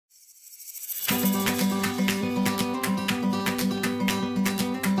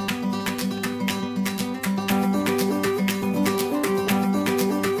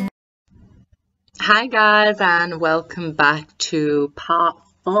Hi guys, and welcome back to part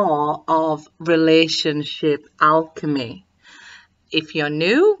 4 of Relationship Alchemy. If you're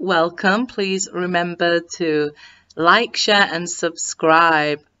new, welcome. Please remember to like, share and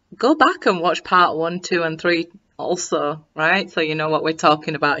subscribe. Go back and watch part 1, 2 and 3 also, right? So you know what we're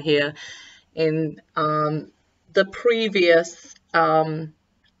talking about here. In the previous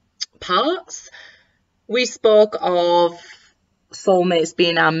parts, we spoke of soulmates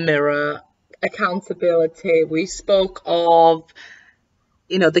being our mirror, accountability. We spoke of,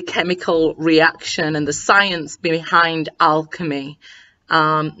 the chemical reaction and the science behind alchemy,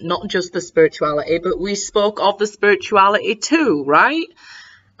 not just the spirituality, but we spoke of the spirituality too, right?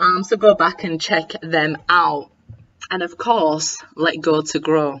 So go back and check them out. And of course, let go to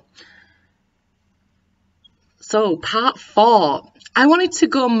grow. So part 4, I wanted to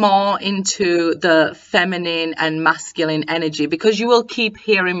go more into the feminine and masculine energy, because you will keep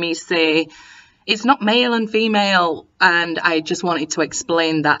hearing me say it's not male and female, and I just wanted to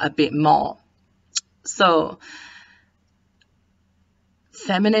explain that a bit more. So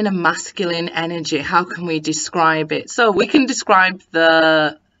feminine and masculine energy, how can we describe it? So we can describe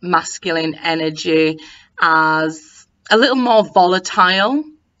the masculine energy as a little more volatile,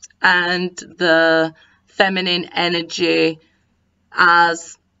 and the feminine energy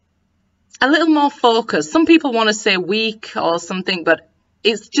as a little more focused. Some people want to say weak or something, but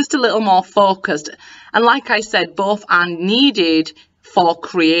it's just a little more focused. And like I said, both are needed for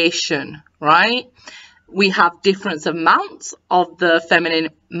creation, right? We have different amounts of the feminine,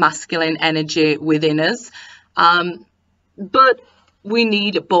 masculine energy within us, but we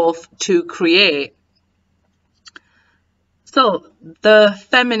need both to create. So the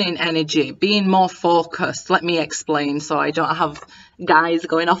feminine energy, being more focused, let me explain so I don't have guys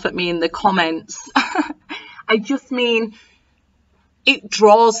going off at me in the comments. I just mean it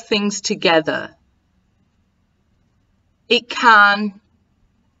draws things together. It can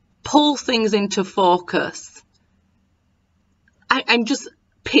pull things into focus. I'm just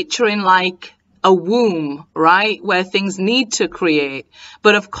picturing like a womb, right, where things need to create.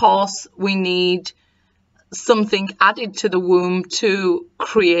 But of course, we need something added to the womb to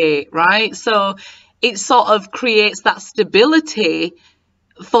create, right? So it sort of creates that stability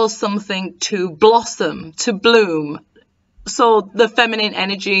for something to blossom, to bloom. So the feminine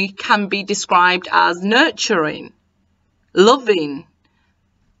energy can be described as nurturing, loving,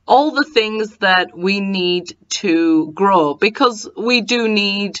 all the things that we need to grow, because we do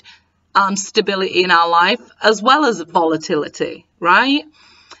need stability in our life as well as volatility, right?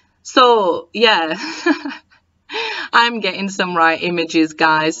 So yeah, I'm getting some right images,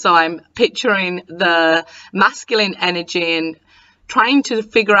 guys. So I'm picturing the masculine energy and trying to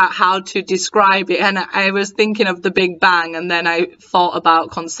figure out how to describe it. And I was thinking of the Big Bang, and then I thought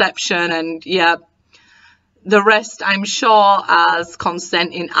about conception, and yeah, the rest, I'm sure, as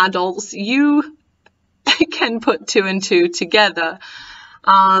consenting adults, you can put 2 and 2 together.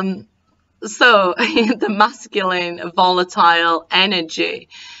 So the masculine volatile energy,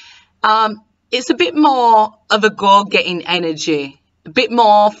 it's a bit more of a go-getting energy, a bit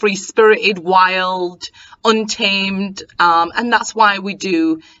more free-spirited, wild, untamed, and that's why we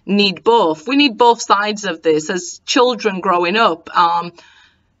do need both. We need both sides of this. As children growing up,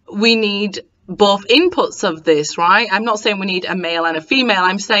 we need both inputs of this, right? I'm not saying we need a male and a female.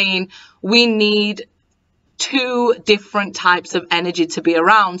 I'm saying we need 2 different types of energy to be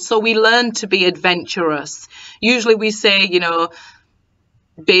around. So we learn to be adventurous. Usually we say,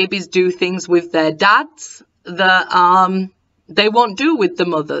 babies do things with their dads that they won't do with the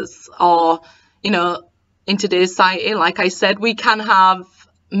mothers. Or, in today's society, like I said, we can have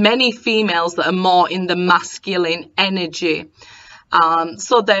many females that are more in the masculine energy.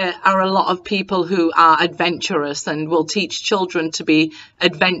 So there are a lot of people who are adventurous and will teach children to be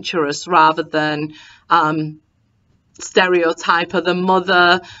adventurous rather than stereotype of the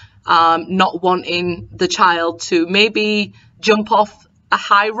mother not wanting the child to maybe jump off a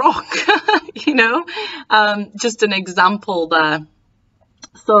high rock, just an example there.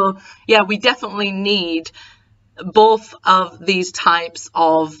 So yeah, we definitely need both of these types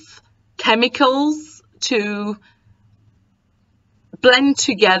of chemicals to blend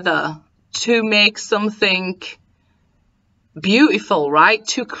together to make something beautiful, right?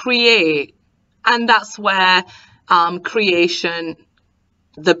 To create. And that's where creation,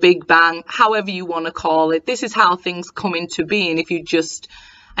 the Big Bang, however you want to call it, this is how things come into being.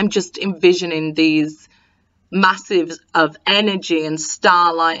 I'm just envisioning these massives of energy and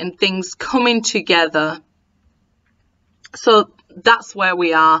starlight and things coming together. So that's where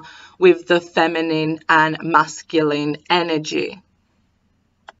we are with the feminine and masculine energy.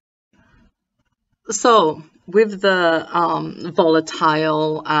 So with the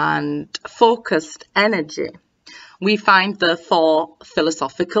volatile and focused energy, we find the four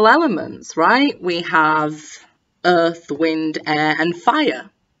philosophical elements, right? We have earth, wind, air, and fire.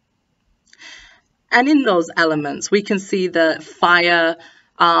 And in those elements, we can see that fire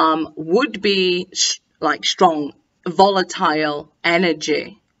would be like strong, volatile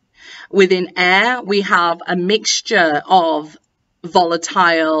energy. Within air, we have a mixture of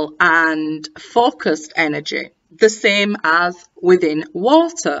volatile and focused energy, the same as within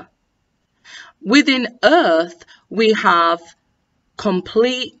water. Within earth, we have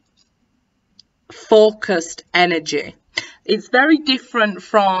complete focused energy. It's very different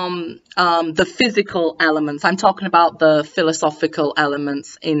from the physical elements. I'm talking about the philosophical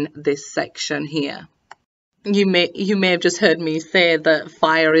elements in this section here. You may have just heard me say that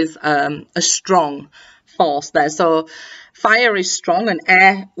fire is a strong force there. So fire is strong and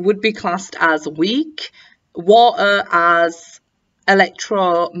air would be classed as weak, water as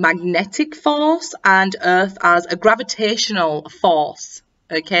electromagnetic force, and earth as a gravitational force.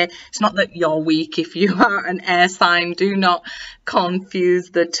 Okay, it's not that you're weak if you are an air sign. Do not confuse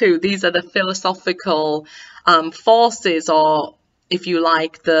the two. These are the philosophical forces, or if you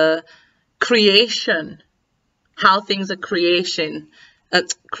like, the creation, how things are created,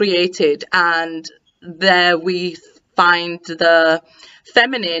 and there we find the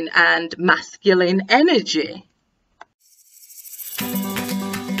feminine and masculine energy.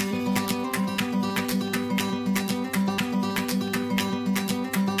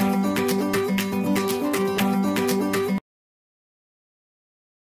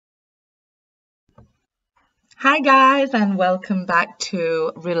 Hi guys, and welcome back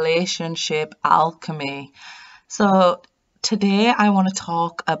to Relationship Alchemy. So today I want to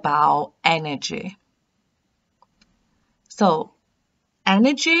talk about energy. So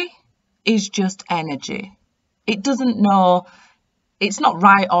energy is just energy. It doesn't know, it's not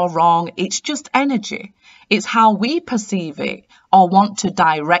right or wrong, it's just energy. It's how we perceive it or want to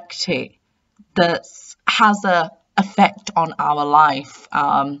direct it that has an effect on our life.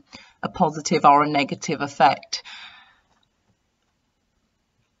 A positive or a negative effect.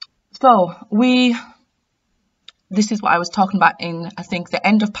 So this is what I was talking about in, I think, the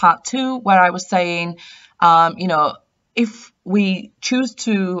end of part 2, where I was saying, if we choose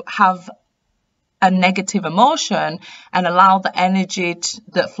to have a negative emotion and allow the energy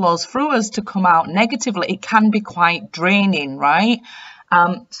that flows through us to come out negatively, it can be quite draining, right?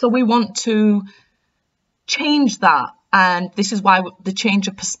 So we want to change that. And this is why the change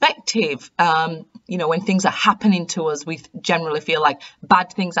of perspective, when things are happening to us, we generally feel like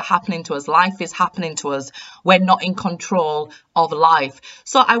bad things are happening to us. Life is happening to us. We're not in control of life.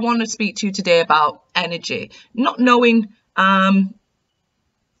 So I want to speak to you today about energy, not knowing,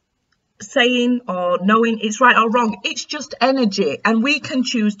 saying or knowing it's right or wrong. It's just energy, and we can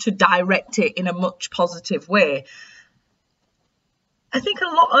choose to direct it in a much positive way. I think a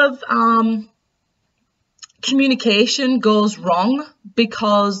lot of communication goes wrong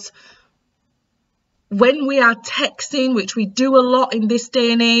because when we are texting, which we do a lot in this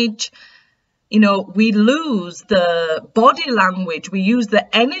day and age, we lose the body language. We use the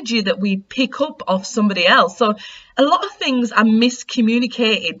energy that we pick up off somebody else. So a lot of things are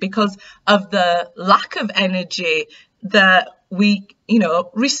miscommunicated because of the lack of energy that we,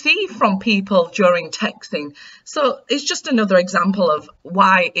 receive from people during texting. So it's just another example of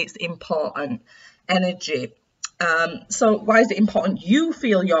why it's important. Energy. So why is it important you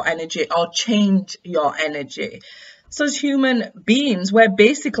feel your energy or change your energy? So as human beings, we're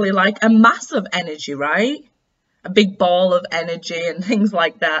basically like a mass of energy, right? A big ball of energy and things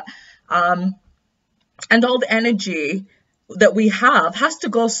like that. And all the energy that we have has to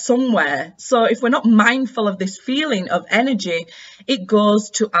go somewhere. So if we're not mindful of this feeling of energy, it goes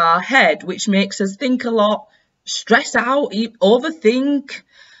to our head, which makes us think a lot, stress out, overthink,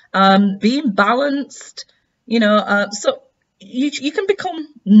 be imbalanced, so you can become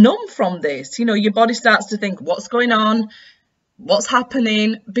numb from this. Your body starts to think, what's going on, what's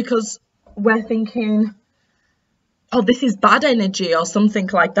happening, because we're thinking, oh, this is bad energy or something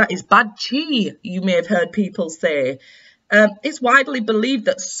like that. It's bad chi, you may have heard people say. It's widely believed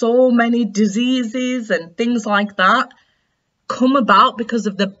that so many diseases and things like that come about because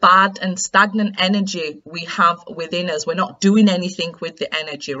of the bad and stagnant energy we have within us. We're not doing anything with the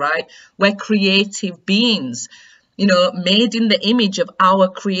energy, right? We're creative beings, made in the image of our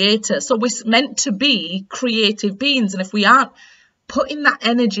creator. So we're meant to be creative beings. And if we aren't putting that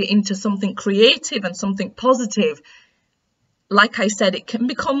energy into something creative and something positive, like I said, it can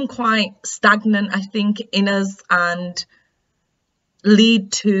become quite stagnant, I think, in us and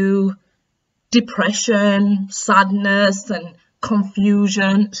lead to depression, sadness, and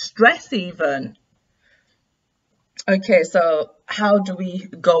confusion, stress even. Okay, so how do we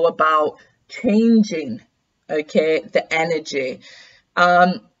go about changing, okay, the energy?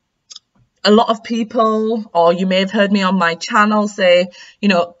 A lot of people, or you may have heard me on my channel say, you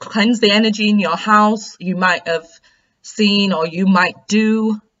know, cleanse the energy in your house. You might have seen, or you might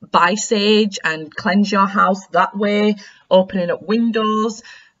do, buy sage and cleanse your house that way, opening up windows.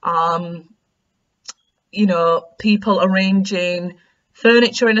 You know, people arranging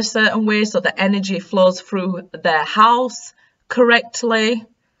furniture in a certain way so the energy flows through their house correctly.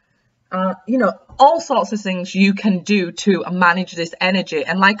 You know, all sorts of things you can do to manage this energy.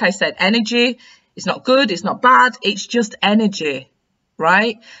 And like I said, energy is not good, it's not bad, it's just energy,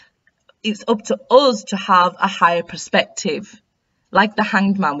 right? It's up to us to have a higher perspective. Like the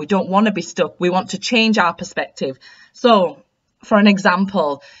Hanged Man, we don't want to be stuck. We want to change our perspective. So, for an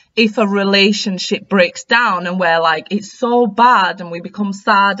example, if a relationship breaks down and we're like, it's so bad, and we become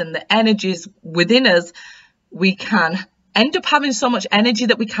sad and the energy is within us, we can end up having so much energy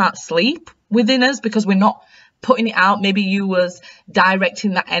that we can't sleep within us because we're not putting it out. Maybe you was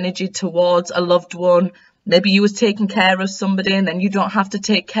directing that energy towards a loved one. Maybe you was taking care of somebody and then you don't have to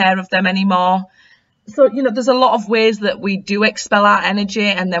take care of them anymore. So, you know, there's a lot of ways that we do expel our energy,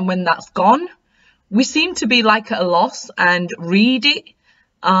 and then when that's gone, we seem to be like at a loss and read it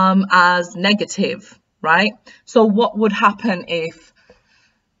as negative, right? So what would happen if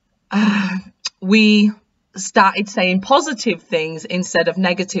we started saying positive things instead of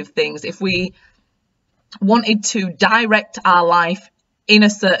negative things? If we wanted to direct our life in a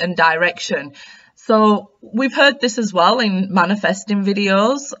certain direction. So we've heard this as well in manifesting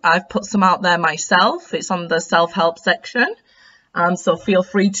videos. I've put some out there myself. It's on the self-help section. So feel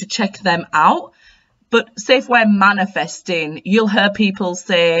free to check them out. But say if we're manifesting, you'll hear people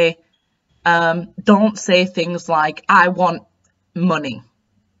say, don't say things like, I want money.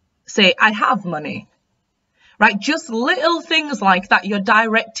 Say, I have money. Right? Just little things like that. You're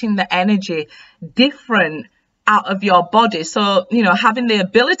directing the energy different out of your body. So, you know, having the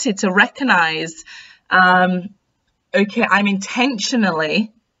ability to recognize, okay, I'm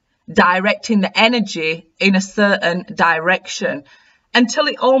intentionally directing the energy in a certain direction, until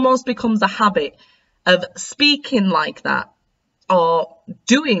it almost becomes a habit of speaking like that or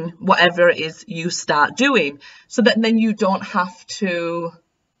doing whatever it is you start doing, so that then you don't have to,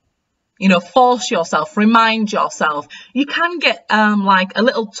 you know, force yourself, remind yourself. You can get like a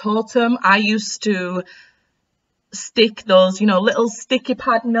little totem. I used to stick those, you know, little sticky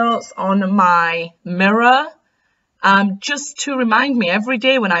pad notes on my mirror, just to remind me every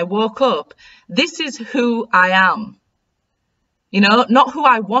day when I woke up, this is who I am. You know, not who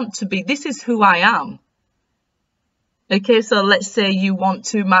I want to be. This is who I am. Okay, so let's say you want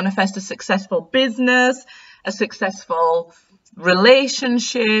to manifest a successful business, a successful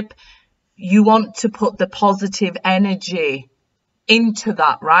relationship. You want to put the positive energy into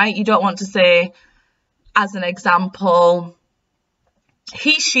that, right? You don't want to say, as an example,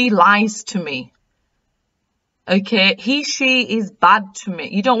 she lies to me. Okay, she is bad to me.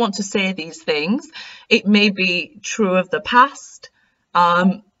 You don't want to say these things. It may be true of the past,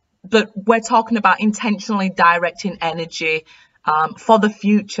 but we're talking about intentionally directing energy for the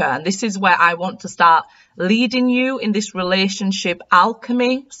future. And this is where I want to start leading you in this relationship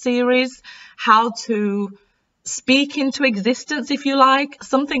alchemy series, how to speak into existence, if you like,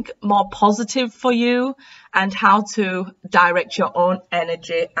 something more positive for you, and how to direct your own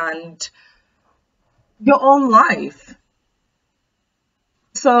energy and your own life.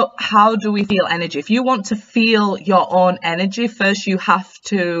 So how do we feel energy? If you want to feel your own energy, first you have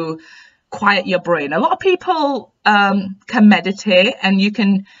to quiet your brain. A lot of people can meditate, and you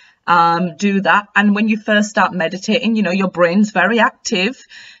can do that. And when you first start meditating, you know, your brain's very active.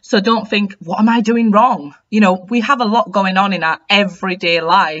 So don't think, what am I doing wrong? You know, we have a lot going on in our everyday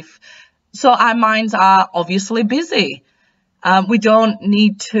life. So our minds are obviously busy. We don't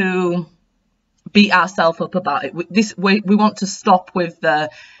need to beat ourselves up about it. We want to stop with the,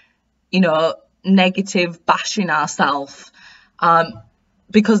 you know, negative bashing ourselves,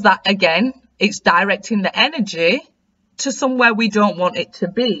 because that, again, it's directing the energy to somewhere we don't want it to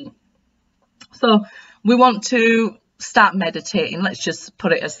be. So we want to start meditating. Let's just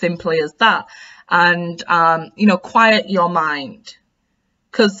put it as simply as that. And, you know, quiet your mind.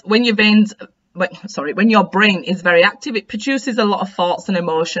 Because when your brain is very active, it produces a lot of thoughts and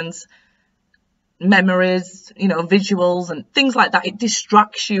emotions, memories, you know, visuals and things like that. It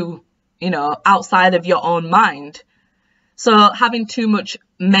distracts you, you know, outside of your own mind. So having too much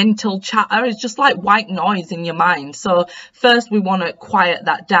mental chatter is just like white noise in your mind. So first we want to quiet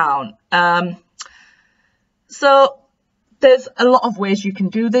that down. So there's a lot of ways you can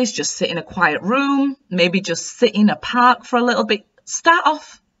do this. Just sit in a quiet room, maybe just sit in a park for a little bit. Start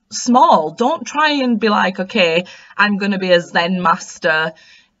off small. Don't try and be like, okay, I'm going to be a Zen master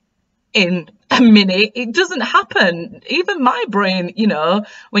in a minute. It doesn't happen. Even my brain, you know,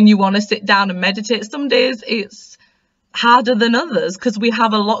 when you want to sit down and meditate, some days it's harder than others because we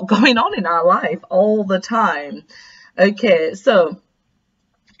have a lot going on in our life all the time. Okay, so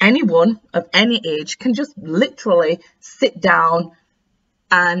anyone of any age can just literally sit down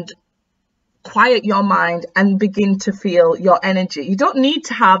and quiet your mind and begin to feel your energy. You don't need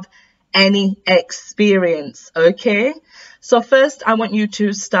to have any experience, okay? So first, I want you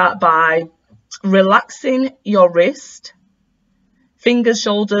to start by relaxing your wrist, fingers,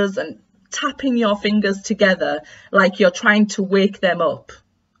 shoulders, and tapping your fingers together like you're trying to wake them up,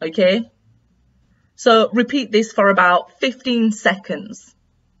 okay? So repeat this for about 15 seconds.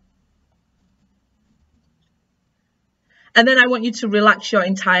 And then I want you to relax your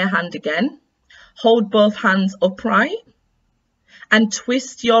entire hand again. Hold both hands upright and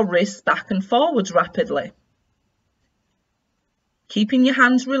twist your wrists back and forwards rapidly. Keeping your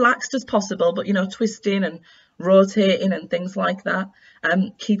hands relaxed as possible, but, you know, twisting and rotating and things like that.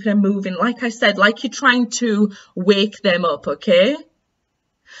 Keeping them moving, like I said, like you're trying to wake them up, okay?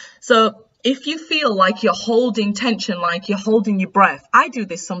 So if you feel like you're holding tension, like you're holding your breath, I do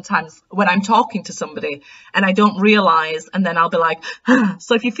this sometimes when I'm talking to somebody and I don't realize, and then I'll be like,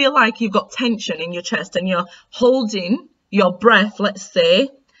 so if you feel like you've got tension in your chest and you're holding your breath, let's say,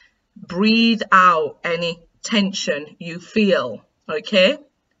 breathe out any tension you feel, okay?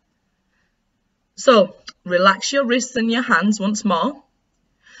 So relax your wrists and your hands once more,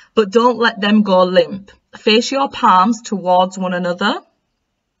 but don't let them go limp. Face your palms towards one another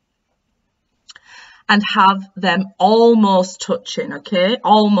and have them almost touching, okay?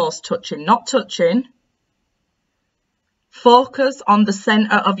 Almost touching, not touching. Focus on the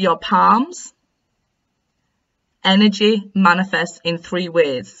center of your palms. Energy manifests in 3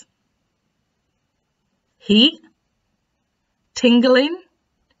 ways. Heat, tingling,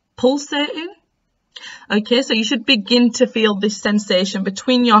 pulsating. Okay, so you should begin to feel this sensation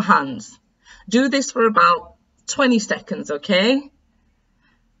between your hands. Do this for about 20 seconds, okay?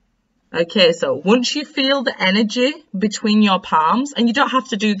 Okay, so once you feel the energy between your palms, and you don't have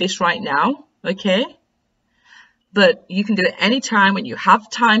to do this right now, okay? But you can do it anytime when you have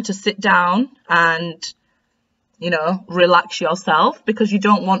time to sit down and, you know, relax yourself, because you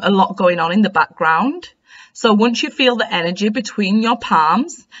don't want a lot going on in the background. So once you feel the energy between your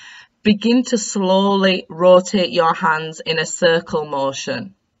palms, begin to slowly rotate your hands in a circle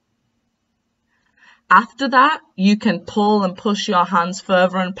motion. After that, you can pull and push your hands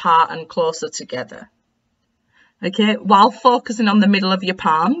further apart and closer together. Okay, while focusing on the middle of your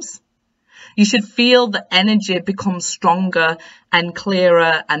palms, you should feel the energy become stronger and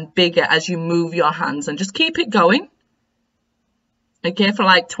clearer and bigger as you move your hands, and just keep it going. Okay, for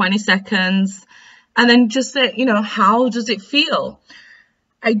like 20 seconds. And then just say, you know, how does it feel?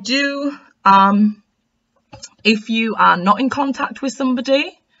 I do, if you are not in contact with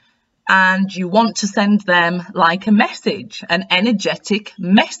somebody, and you want to send them like a message, an energetic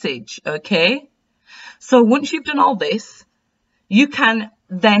message, okay? So once you've done all this, you can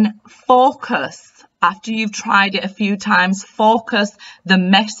then focus, after you've tried it a few times, focus the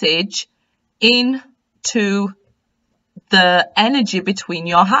message into the energy between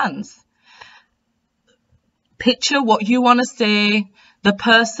your hands. Picture what you want to say, the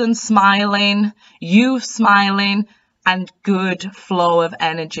person smiling, you smiling, and good flow of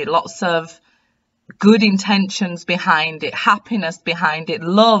energy, lots of good intentions behind it, happiness behind it,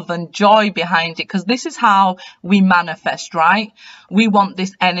 love and joy behind it, because this is how we manifest, right? We want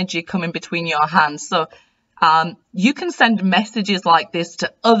this energy coming between your hands. So you can send messages like this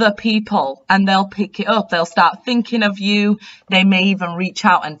to other people and they'll pick it up. They'll start thinking of you. They may even reach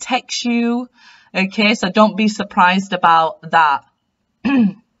out and text you. Okay, so don't be surprised about that.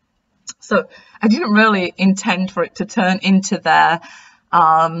 So I didn't really intend for it to turn into their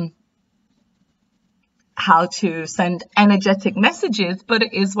how to send energetic messages, but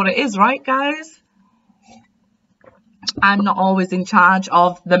it is what it is, right, guys? I'm not always in charge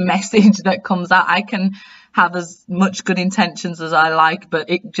of the message that comes out. I can have as much good intentions as I like, but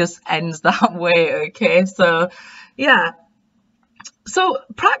it just ends that way, okay? So, yeah. So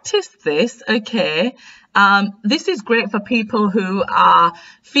practice this, okay? This is great for people who are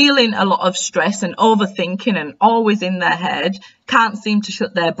feeling a lot of stress and overthinking and always in their head, can't seem to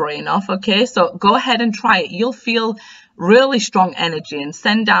shut their brain off, okay? So go ahead and try it. You'll feel really strong energy and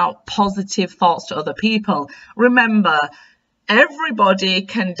send out positive thoughts to other people. Remember, everybody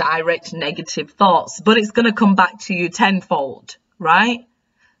can direct negative thoughts, but it's going to come back to you tenfold, right?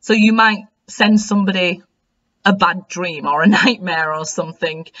 So you might send somebody a bad dream or a nightmare or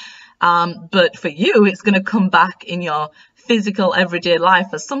something, but for you it's going to come back in your physical everyday life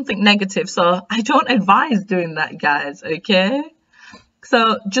as something negative. So I don't advise doing that, guys, okay?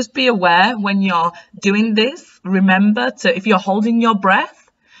 So just be aware when you're doing this. Remember to, if you're holding your breath,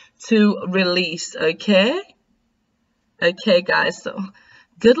 to release, okay? Okay, guys, so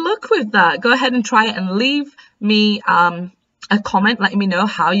good luck with that. Go ahead and try it and leave me a comment letting me know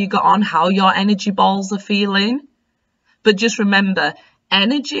how you got on, how your energy balls are feeling. But just remember,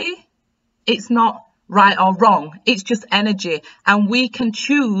 energy, it's not right or wrong. It's just energy. And we can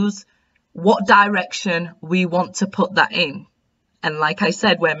choose what direction we want to put that in. And like I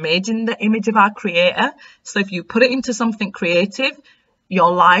said, we're made in the image of our creator. So if you put it into something creative,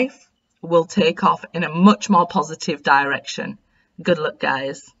 your life will take off in a much more positive direction. Good luck,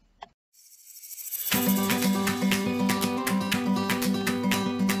 guys.